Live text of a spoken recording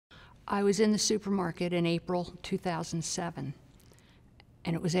I was in the supermarket in April 2007,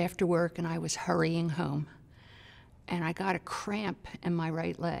 and it was after work, and I was hurrying home. And I got a cramp in my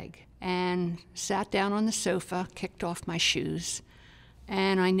right leg and sat down on the sofa, kicked off my shoes,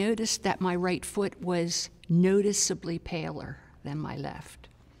 and I noticed that my right foot was noticeably paler than my left.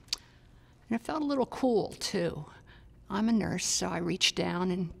 And it felt a little cool, too. I'm a nurse, so I reached down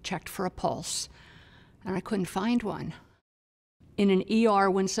and checked for a pulse, and I couldn't find one. In an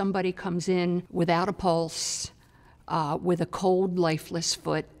ER, when somebody comes in without a pulse, with a cold, lifeless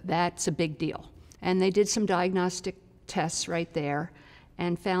foot, that's a big deal. And they did some diagnostic tests right there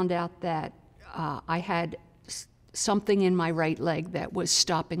and found out that I had something in my right leg that was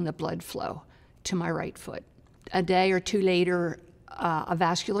stopping the blood flow to my right foot. A day or two later, a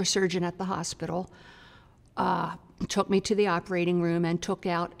vascular surgeon at the hospital took me to the operating room and took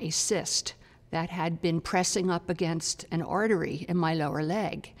out a cyst that had been pressing up against an artery in my lower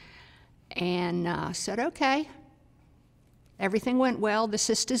leg. And said, okay, everything went well, the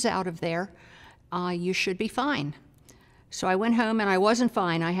cyst is out of there, you should be fine. So I went home and I wasn't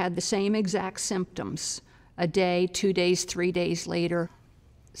fine. I had the same exact symptoms a day, 2 days, 3 days later.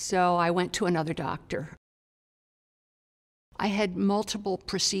 So I went to another doctor. I had multiple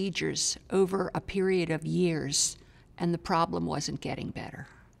procedures over a period of years, and the problem wasn't getting better.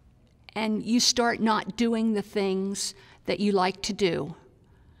 And you start not doing the things that you like to do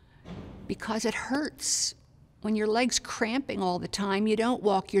because it hurts. When your leg's cramping all the time, you don't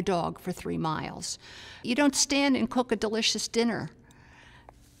walk your dog for 3 miles. You don't stand and cook a delicious dinner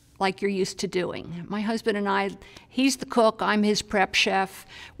like you're used to doing. My husband and I, he's the cook, I'm his prep chef.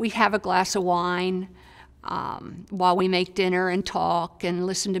 We have a glass of wine while we make dinner and talk and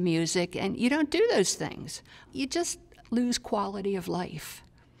listen to music, and you don't do those things. You just lose quality of life.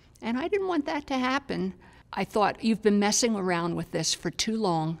 And I didn't want that to happen. I thought, you've been messing around with this for too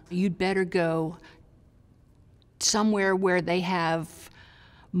long. You'd better go somewhere where they have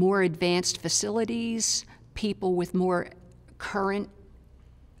more advanced facilities, people with more current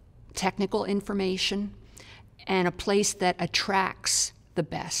technical information, and a place that attracts the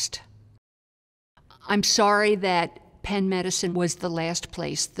best. I'm sorry that Penn Medicine was the last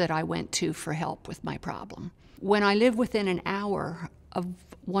place that I went to for help with my problem. When I live within an hour of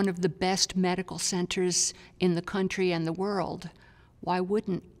one of the best medical centers in the country and the world, why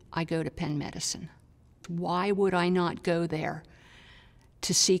wouldn't I go to Penn Medicine? Why would I not go there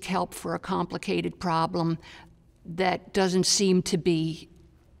to seek help for a complicated problem that doesn't seem to be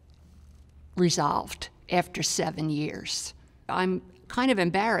resolved after 7 years? I'm kind of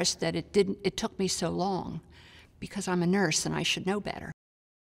embarrassed that it took me so long, because I'm a nurse and I should know better.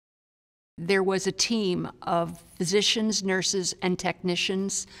 There was a team of physicians, nurses, and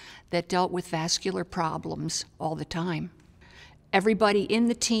technicians that dealt with vascular problems all the time. Everybody in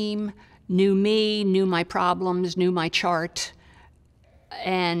the team knew me, knew my problems, knew my chart,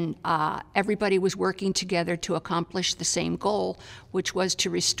 and everybody was working together to accomplish the same goal, which was to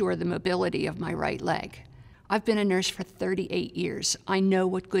restore the mobility of my right leg. I've been a nurse for 38 years. I know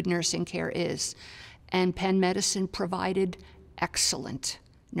what good nursing care is, and Penn Medicine provided excellent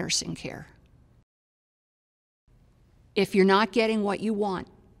nursing care. If you're not getting what you want,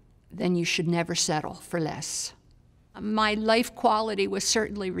 then you should never settle for less. My life quality was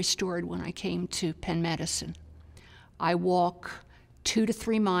certainly restored when I came to Penn Medicine. I walk 2 to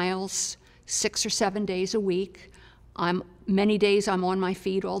 3 miles, 6 or 7 days a week. Many days I'm on my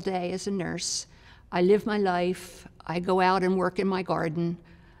feet all day as a nurse. I live my life. I go out and work in my garden,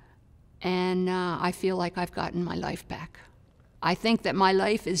 and I feel like I've gotten my life back. I think that my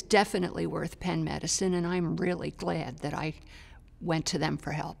life is definitely worth Penn Medicine, and I'm really glad that I went to them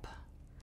for help.